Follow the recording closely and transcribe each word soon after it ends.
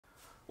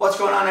What's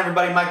going on,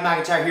 everybody? Mike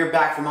McIntyre here,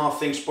 back from All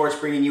Things Sports,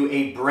 bringing you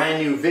a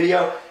brand new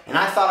video. And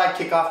I thought I'd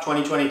kick off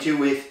 2022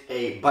 with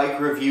a bike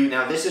review.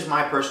 Now, this is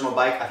my personal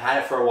bike. I've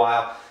had it for a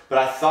while, but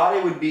I thought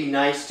it would be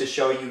nice to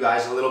show you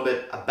guys a little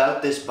bit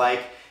about this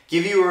bike,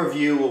 give you a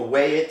review, we'll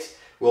weigh it,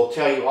 we'll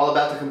tell you all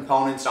about the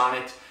components on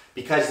it,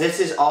 because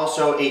this is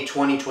also a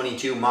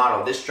 2022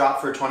 model. This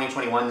dropped for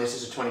 2021, this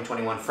is a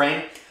 2021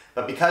 frame.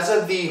 But because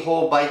of the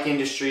whole bike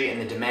industry and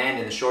the demand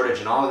and the shortage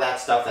and all of that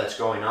stuff that's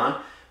going on,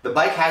 the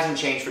bike hasn't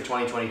changed for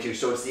 2022,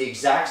 so it's the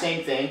exact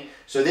same thing.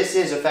 So this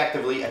is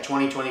effectively a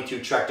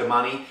 2022 Trek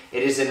Domane.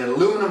 It is an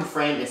aluminum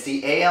frame. It's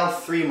the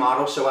AL3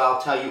 model, so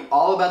I'll tell you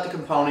all about the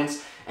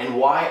components and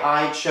why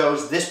I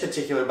chose this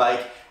particular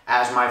bike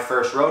as my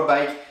first road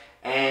bike,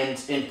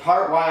 and in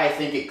part why I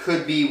think it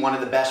could be one of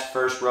the best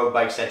first road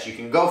bikes that you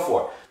can go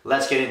for.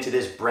 Let's get into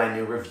this brand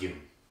new review.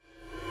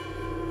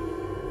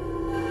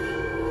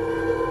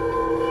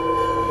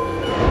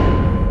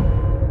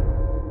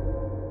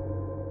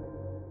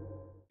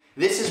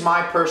 This is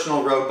my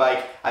personal road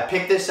bike. I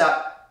picked this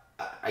up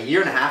a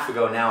year and a half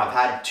ago now. I've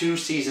had 2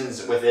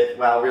 seasons with it,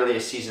 well, really a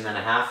season and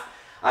a half.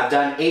 I've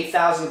done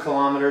 8,000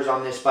 kilometers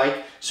on this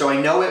bike, so I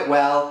know it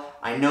well.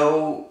 I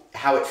know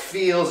how it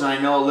feels, and I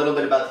know a little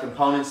bit about the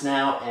components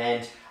now,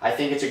 and I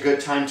think it's a good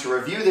time to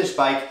review this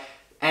bike.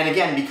 And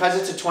again, because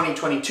it's a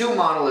 2022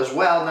 model as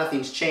well,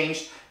 nothing's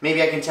changed,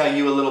 maybe I can tell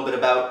you a little bit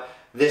about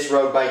this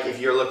road bike if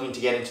you're looking to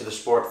get into the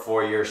sport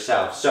for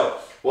yourself. So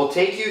we'll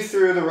take you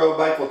through the road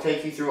bike, we'll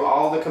take you through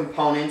all the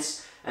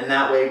components, and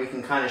that way we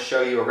can kind of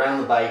show you around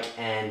the bike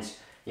and,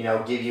 you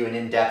know, give you an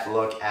in-depth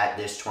look at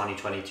this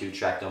 2022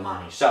 Trek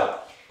Domane. So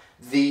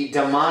the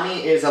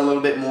Domane is a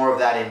little bit more of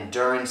that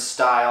endurance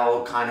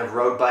style kind of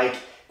road bike.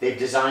 They've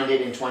designed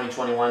it in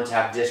 2021 to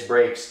have disc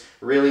brakes,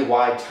 really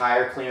wide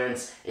tire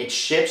clearance. It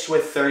ships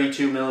with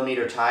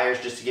 32mm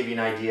tires, just to give you an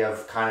idea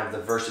of kind of the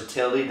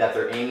versatility that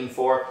they're aiming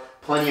for.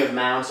 Plenty of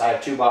mounts. I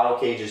have 2 bottle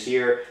cages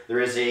here. There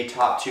is a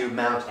top tube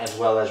mount as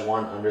well as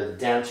one under the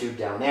down tube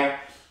down there.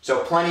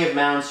 So plenty of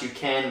mounts. You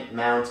can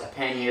mount a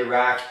pannier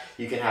rack.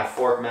 You can have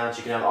fork mounts.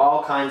 You can have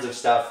all kinds of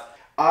stuff.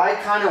 I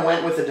kind of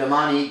went with the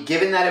Domane.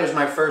 Given that it was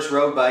my first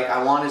road bike,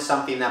 I wanted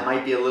something that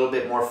might be a little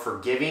bit more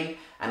forgiving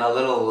and a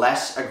little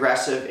less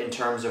aggressive in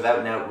terms of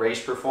out-and-out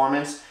race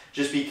performance,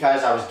 just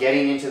because I was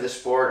getting into the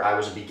sport. I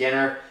was a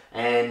beginner,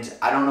 and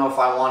I don't know if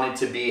I wanted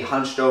to be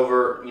hunched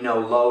over, you know,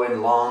 low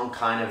and long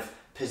kind of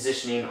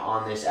positioning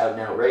on this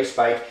out-and-out race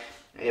bike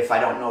if I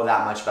don't know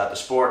that much about the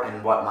sport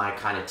and what my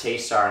kind of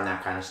tastes are and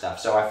that kind of stuff.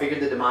 So I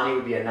figured the Domane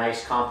would be a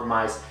nice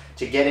compromise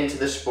to get into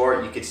the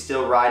sport. You could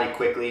still ride it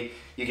quickly,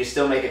 you could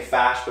still make it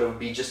fast, but it would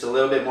be just a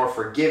little bit more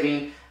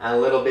forgiving and a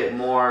little bit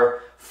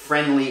more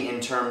friendly in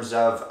terms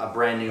of a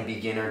brand new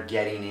beginner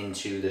getting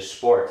into the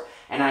sport.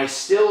 And I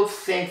still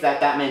think that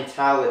that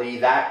mentality,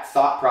 that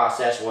thought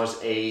process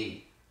was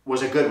a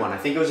good one. I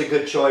think it was a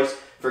good choice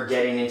for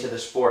getting into the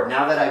sport.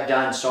 Now that I've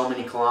done so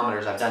many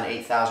kilometers, I've done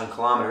 8,000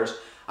 kilometers,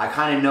 I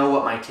kind of know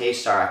what my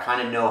tastes are. I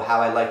kind of know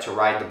how I like to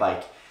ride the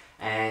bike.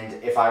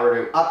 And if I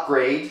were to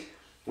upgrade,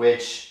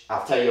 which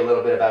I'll tell you a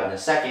little bit about in a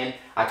second,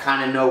 I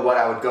kind of know what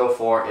I would go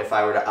for if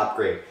I were to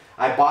upgrade.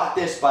 I bought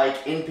this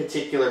bike in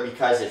particular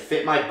because it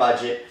fit my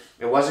budget,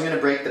 it wasn't going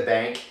to break the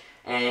bank,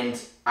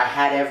 and I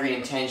had every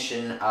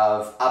intention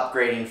of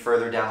upgrading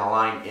further down the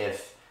line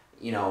if,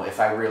 you know,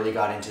 if I really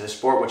got into the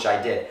sport, which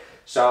I did.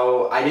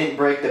 So I didn't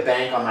break the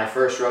bank on my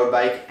first road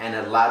bike, and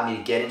it allowed me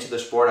to get into the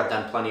sport. I've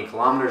done plenty of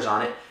kilometers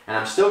on it, and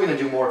I'm still going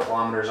to do more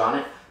kilometers on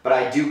it, but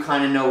I do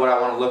kind of know what I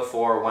want to look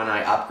for when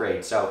I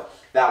upgrade. So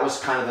that was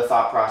kind of the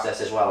thought process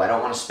as well. I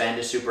don't want to spend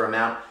a super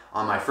amount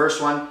on my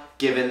first one,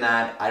 given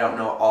that I don't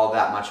know all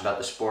that much about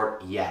the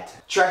sport yet.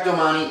 Trek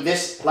Domane,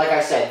 this, like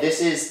I said,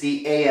 this is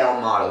the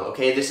AL model,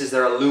 okay? This is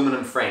their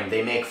aluminum frame.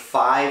 They make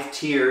 5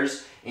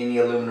 tiers in the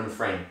aluminum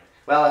frame.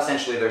 Well,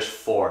 essentially there's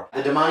 4.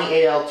 The Domane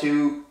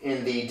AL2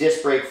 in the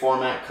disc brake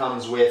format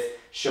comes with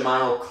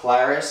Shimano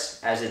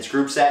Claris as its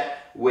group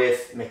set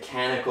with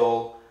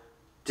mechanical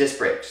disc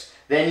brakes.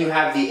 Then you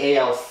have the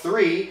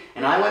AL3,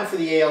 and I went for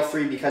the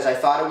AL3 because I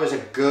thought it was a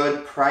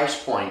good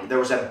price point. There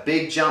was a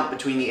big jump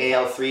between the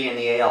AL3 and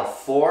the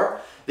AL4.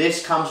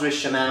 This comes with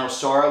Shimano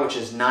Sora, which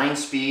is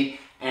 9-speed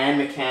and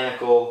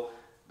mechanical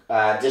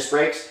disc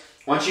brakes.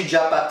 Once you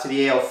jump up to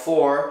the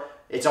AL4,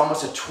 it's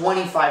almost a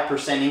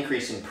 25%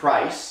 increase in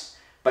price,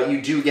 but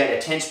you do get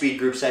a 10-speed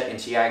group set in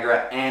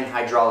Tiagra and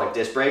hydraulic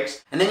disc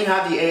brakes. And then you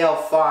have the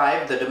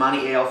AL5, the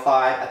Domane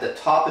AL5, at the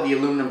top of the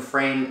aluminum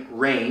frame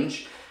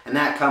range, and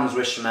that comes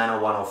with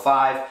Shimano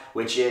 105,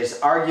 which is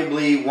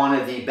arguably one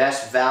of the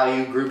best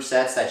value group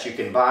sets that you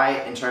can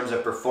buy in terms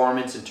of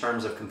performance, in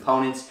terms of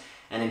components,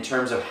 and in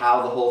terms of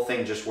how the whole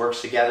thing just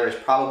works together.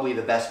 It's probably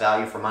the best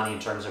value for money in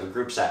terms of a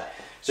group set.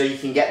 So you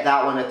can get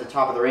that one at the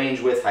top of the range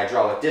with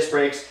hydraulic disc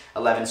brakes,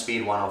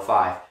 11-speed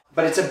 105.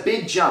 But it's a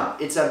big jump.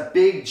 It's a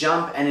big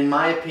jump, and in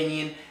my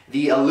opinion,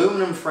 the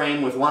aluminum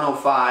frame with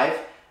 105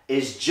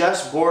 is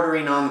just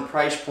bordering on the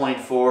price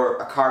point for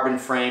a carbon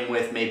frame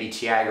with maybe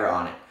Tiagra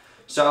on it.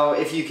 So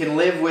if you can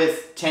live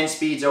with 10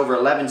 speeds over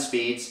 11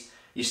 speeds,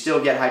 you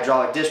still get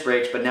hydraulic disc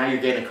brakes, but now you're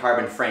getting a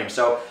carbon frame.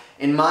 So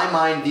in my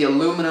mind, the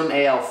aluminum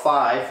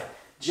AL5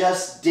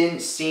 just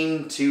didn't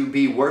seem to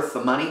be worth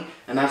the money,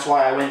 and that's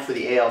why I went for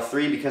the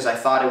AL3, because I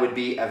thought it would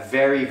be a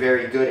very,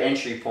 very good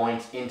entry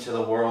point into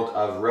the world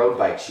of road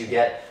bikes. You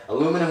get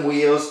aluminum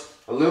wheels,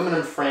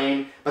 aluminum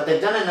frame, but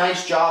they've done a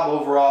nice job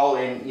overall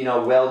in, you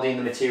know, welding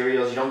the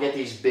materials. You don't get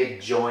these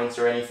big joints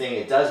or anything.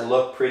 It does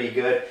look pretty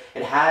good.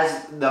 It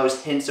has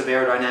those hints of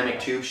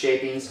aerodynamic tube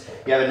shapings.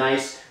 You have a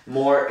nice,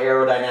 more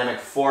aerodynamic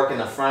fork in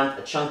the front,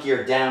 a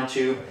chunkier down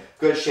tube,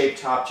 good shaped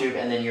top tube,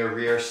 and then your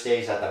rear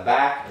stays at the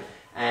back.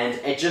 And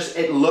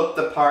it looked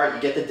the part.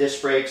 You get the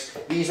disc brakes.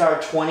 These are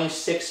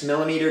 26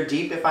 millimeter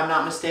deep, if I'm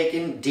not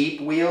mistaken,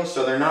 deep wheels.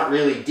 So they're not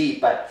really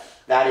deep, but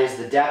that is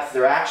the depth.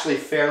 They're actually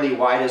fairly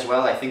wide as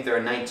well. I think they're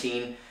a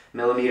 19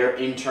 millimeter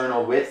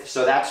internal width.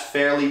 So that's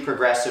fairly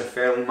progressive,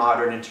 fairly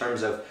modern in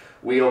terms of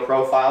wheel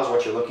profiles,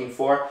 what you're looking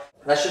for.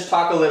 Let's just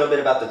talk a little bit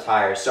about the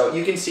tires. So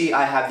you can see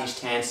I have these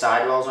tan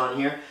sidewalls on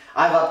here.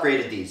 I've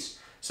upgraded these.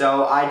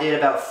 So I did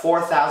about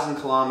 4,000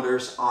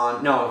 kilometers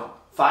on, no,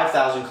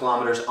 5,000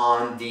 kilometers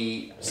on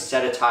the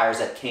set of tires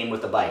that came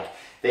with the bike.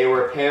 They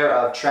were a pair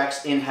of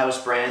Trek's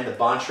in-house brand, the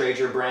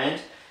Bontrager brand.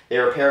 They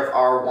were a pair of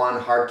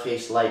R1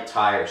 hardcase light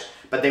tires,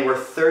 but they were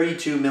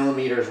 32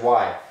 millimeters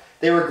wide.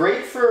 They were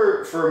great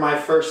for my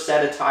first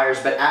set of tires,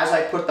 but as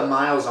I put the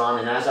miles on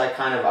and as I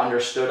kind of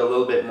understood a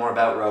little bit more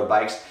about road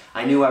bikes,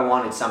 I knew I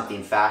wanted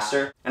something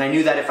faster. And I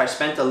knew that if I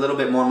spent a little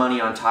bit more money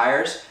on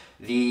tires,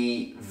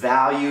 the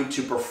value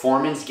to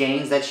performance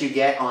gains that you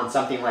get on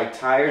something like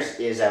tires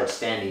is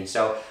outstanding.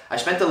 So I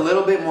spent a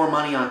little bit more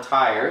money on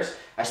tires.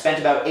 I spent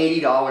about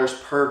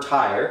 $80 per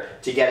tire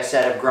to get a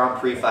set of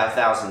Grand Prix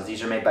 5000s.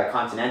 These are made by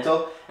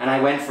Continental, and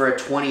I went for a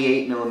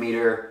 28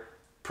 millimeter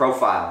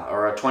profile,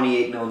 or a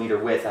 28 millimeter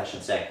width, I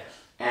should say.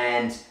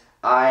 And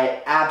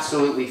I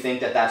absolutely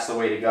think that that's the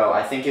way to go.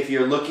 I think if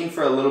you're looking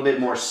for a little bit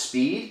more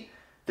speed,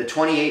 the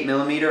 28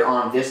 millimeter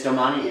on this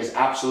Domane is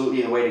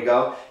absolutely the way to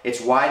go. It's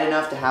wide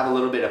enough to have a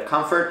little bit of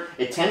comfort.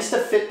 It tends to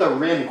fit the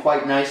rim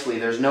quite nicely.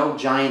 There's no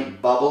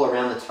giant bubble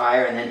around the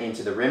tire and then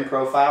into the rim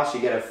profile, so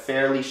you get a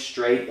fairly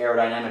straight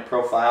aerodynamic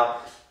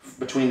profile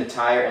between the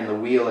tire and the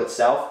wheel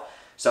itself.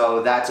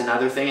 So that's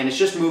another thing, and it's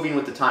just moving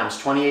with the times.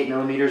 28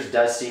 millimeters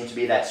does seem to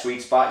be that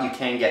sweet spot. You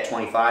can get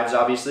 25s,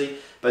 obviously,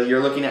 but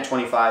you're looking at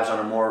 25s on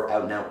a more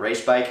out-and-out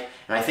race bike,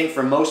 and I think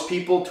for most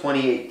people,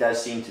 28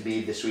 does seem to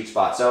be the sweet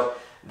spot. So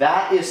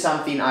that is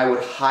something I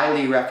would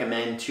highly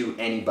recommend to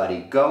anybody.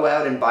 Go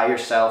out and buy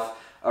yourself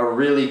a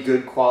really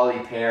good quality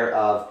pair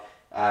of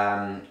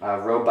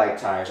road bike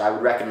tires. I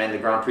would recommend the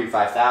Grand Prix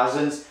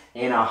 5000s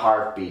in a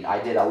heartbeat.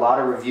 I did a lot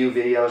of review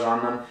videos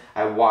on them.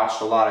 I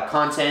watched a lot of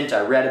content.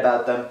 I read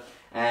about them,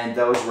 and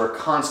those were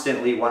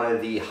constantly one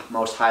of the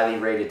most highly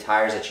rated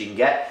tires that you can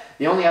get.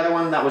 The only other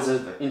one that was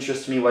of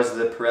interest to me was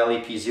the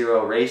Pirelli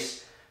P0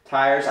 race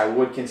tires. I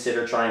would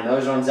consider trying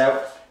those ones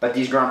out. But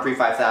these Grand Prix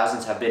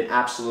 5000s have been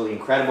absolutely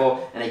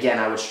incredible. And again,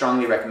 I would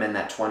strongly recommend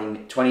that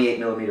 28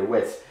 millimeter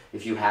width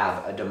if you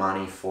have a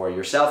Domane for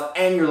yourself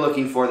and you're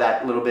looking for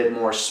that little bit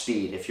more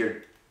speed. If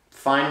you're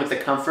fine with the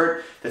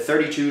comfort, the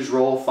 32s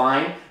roll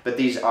fine, but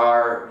these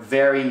are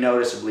very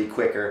noticeably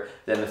quicker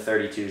than the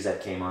 32s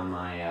that came on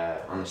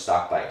my on the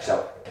stock bike.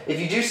 So if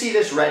you do see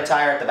this red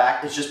tire at the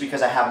back, it's just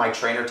because I have my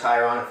trainer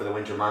tire on it for the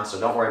winter months, so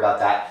don't worry about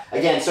that.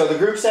 Again, so the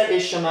group set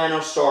is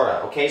Shimano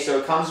Sora, okay? So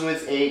it comes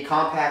with a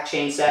compact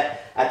chain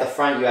set. At the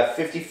front, you have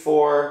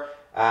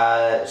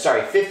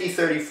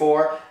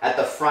 50-34 at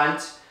the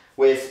front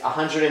with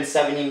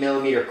 170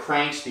 millimeter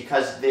cranks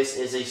because this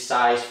is a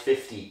size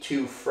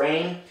 52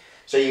 frame.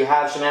 So you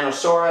have Shimano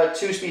Sora,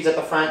 2 speeds at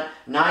the front,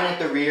 9 at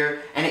the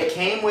rear, and it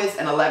came with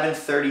an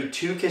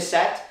 1132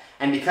 cassette.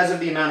 And because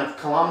of the amount of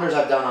kilometers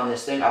I've done on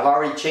this thing, I've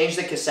already changed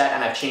the cassette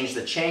and I've changed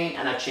the chain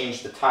and I've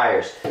changed the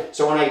tires.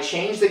 So when I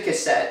changed the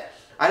cassette,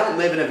 I don't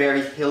live in a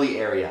very hilly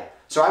area.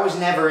 So I was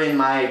never in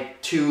my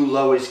 2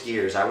 lowest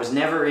gears. I was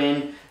never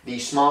in the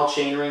small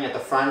chainring at the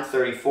front,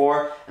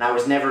 34, and I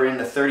was never in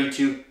the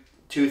 32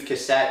 tooth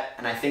cassette,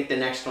 and I think the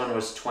next one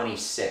was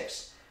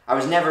 26. I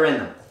was never in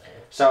them.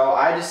 So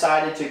I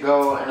decided to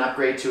go and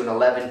upgrade to an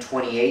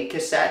 1128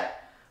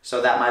 cassette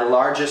so that my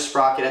largest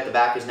sprocket at the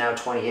back is now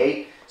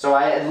 28. So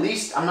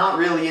I'm not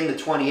really in the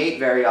 28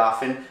 very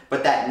often,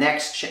 but that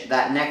next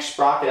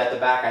sprocket at the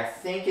back I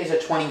think is a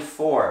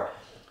 24.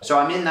 So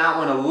I'm in that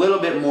one a little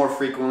bit more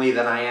frequently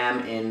than I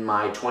am in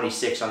my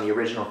 26 on the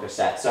original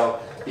cassette. So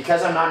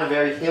because I'm not in a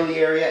very hilly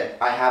area,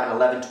 I have an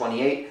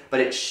 1128,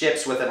 but it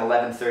ships with an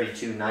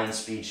 1132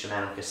 9-speed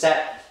Shimano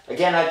cassette.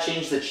 Again, I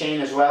changed the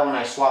chain as well. When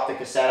I swapped the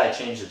cassette, I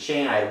changed the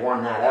chain. I had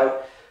worn that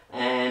out.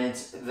 And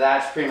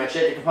that's pretty much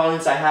it. The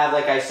components I have,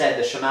 like I said,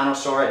 the Shimano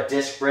Sora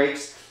disc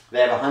brakes. They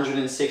have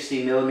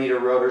 160 millimeter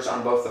rotors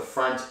on both the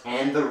front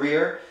and the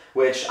rear,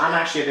 which I'm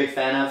actually a big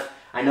fan of.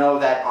 I know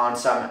that on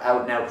some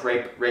out-and-out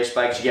race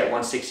bikes, you get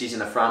 160s in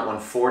the front,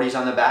 140s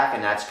on the back,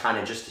 and that's kind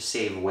of just to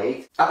save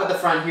weight. Up at the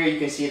front here, you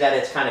can see that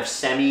it's kind of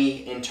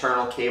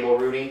semi-internal cable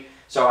routing.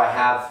 So I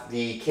have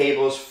the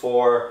cables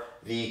for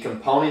The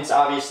components,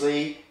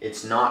 obviously,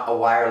 it's not a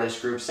wireless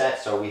group set,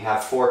 so we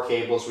have 4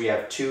 cables. We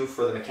have 2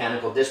 for the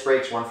mechanical disc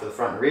brakes, 1 for the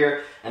front and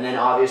rear, and then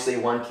obviously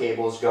 1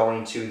 cable is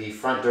going to the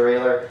front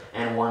derailleur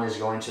and 1 is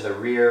going to the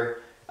rear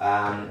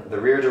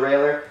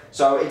derailleur.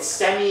 So it's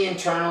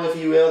semi-internal, if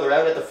you will. They're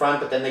out at the front,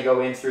 but then they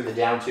go in through the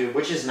down tube,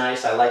 which is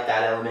nice. I like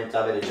that element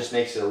of it. It just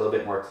makes it a little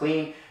bit more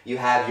clean. You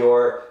have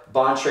your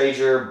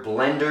Bontrager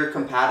blender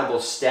compatible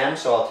stem,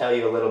 so I'll tell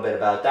you a little bit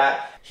about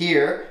that.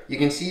 Here, you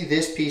can see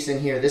this piece in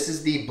here. This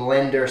is the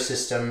blender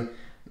system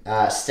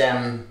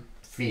stem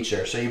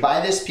feature. So you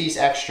buy this piece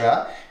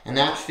extra, and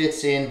that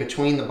fits in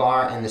between the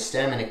bar and the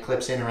stem, and it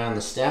clips in around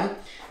the stem,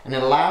 and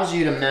it allows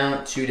you to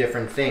mount 2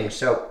 different things.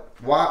 So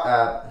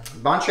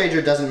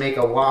Bontrager doesn't make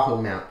a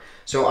Wahoo mount.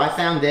 So I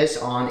found this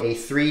on a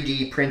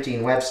 3D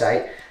printing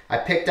website. I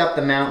picked up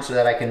the mount so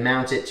that I can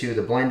mount it to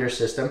the blender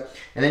system.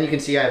 And then you can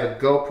see I have a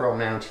GoPro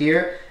mount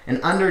here.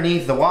 And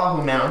underneath the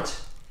Wahoo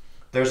mount,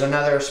 there's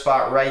another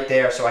spot right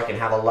there so I can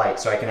have a light.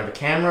 So I can have a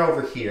camera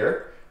over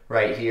here,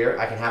 right here.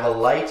 I can have a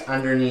light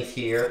underneath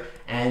here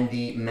and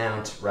the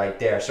mount right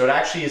there. So it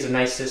actually is a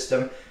nice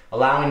system,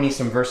 allowing me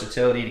some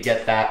versatility to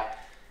get that,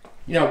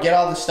 you know, get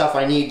all the stuff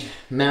I need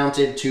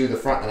mounted to the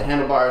front of the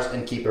handlebars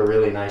and keep a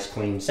really nice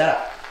clean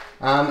setup.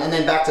 And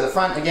then back to the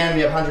front, again,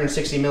 we have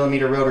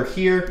 160mm rotor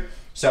here.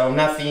 So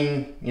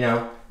nothing, you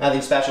know,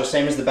 nothing special.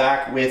 Same as the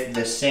back with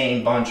the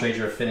same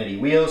Bontrager Affinity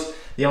wheels.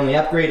 The only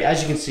upgrade,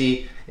 as you can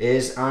see,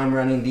 is I'm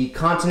running the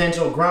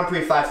Continental Grand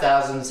Prix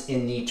 5000s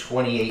in the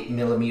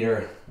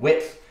 28mm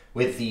width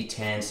with the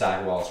tan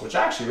sidewalls, which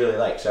I actually really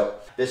like. So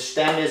the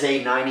stem is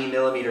a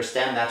 90mm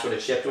stem. That's what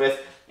it's shipped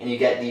with. And you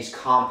get these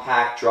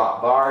compact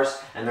drop bars,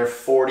 and they're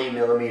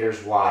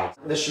 40mm wide.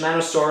 The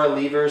Shimano Sora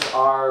levers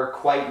are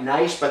quite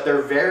nice, but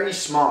they're very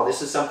small.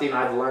 This is something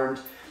I've learned,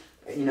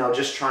 you know,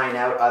 just trying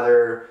out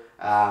other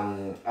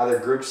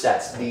group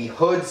sets. The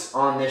hoods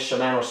on this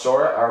Shimano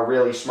Sora are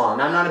really small.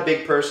 Now, I'm not a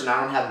big person,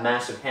 I don't have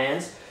massive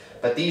hands,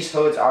 but these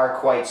hoods are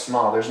quite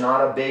small. There's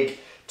not a big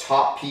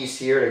top piece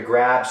here to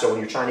grab, so when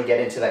you're trying to get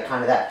into that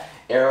kind of that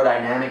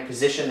aerodynamic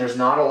position, there's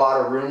not a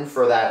lot of room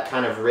for that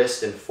kind of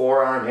wrist and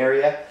forearm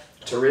area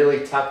to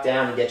really tuck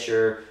down and get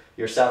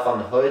yourself on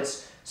the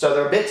hoods. So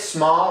they're a bit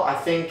small. I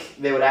think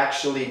they would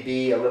actually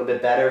be a little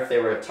bit better if they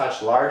were a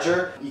touch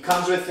larger. It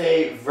comes with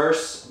a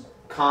Verse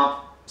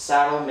Comp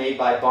saddle made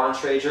by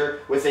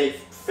Bontrager with a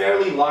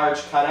fairly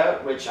large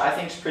cutout, which I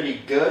think is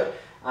pretty good.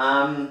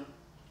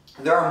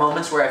 There are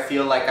moments where I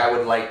feel like I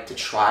would like to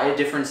try a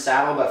different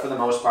saddle, but for the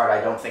most part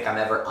I don't think I'm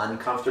ever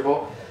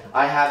uncomfortable.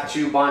 I have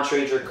 2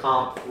 Bontrager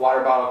Comp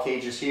water bottle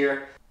cages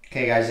here.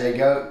 Okay guys, there you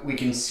go. We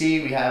can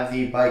see we have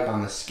the bike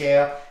on the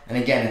scale, and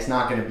again, it's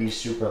not going to be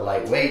super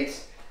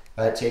lightweight,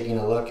 but taking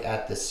a look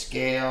at the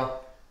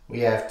scale,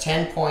 we have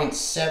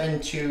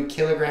 10.72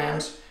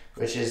 kilograms,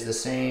 which is the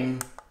same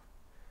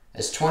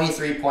as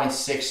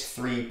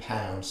 23.63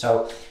 pounds.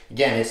 So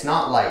again, it's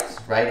not light,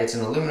 right? It's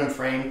an aluminum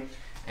frame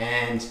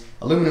and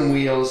aluminum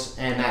wheels,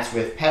 and that's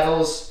with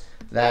pedals,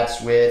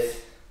 that's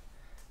with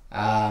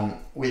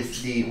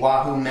the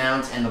Wahoo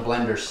mount and the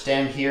blender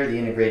stem here, the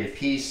integrated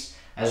piece,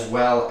 as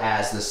well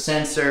as the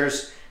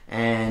sensors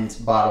and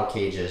bottle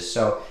cages.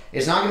 So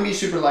it's not going to be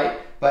super light,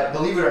 but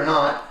believe it or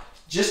not,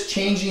 just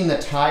changing the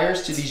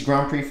tires to these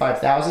Grand Prix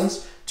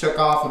 5000s took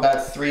off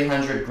about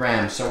 300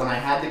 grams. So when I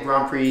had the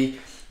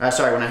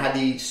when I had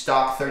the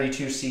stock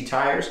 32C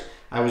tires,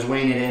 I was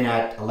weighing it in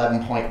at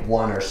 11.1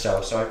 or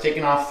so. So I've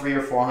taken off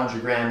 300 or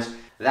 400 grams.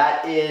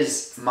 That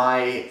is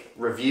my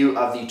review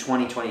of the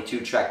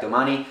 2022 Trek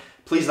Domane.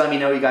 Please let me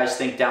know what you guys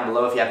think down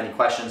below. If you have any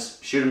questions,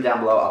 shoot them down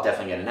below. I'll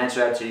definitely get an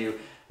answer out to you.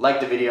 Like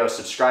the video,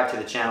 subscribe to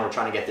the channel. We're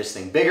trying to get this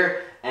thing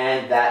bigger,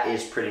 and that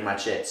is pretty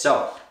much it.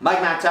 So, Mike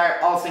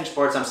McIntyre, all things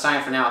sports. I'm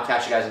signing for now. I'll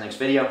catch you guys in the next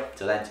video.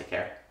 Till then, take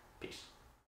care.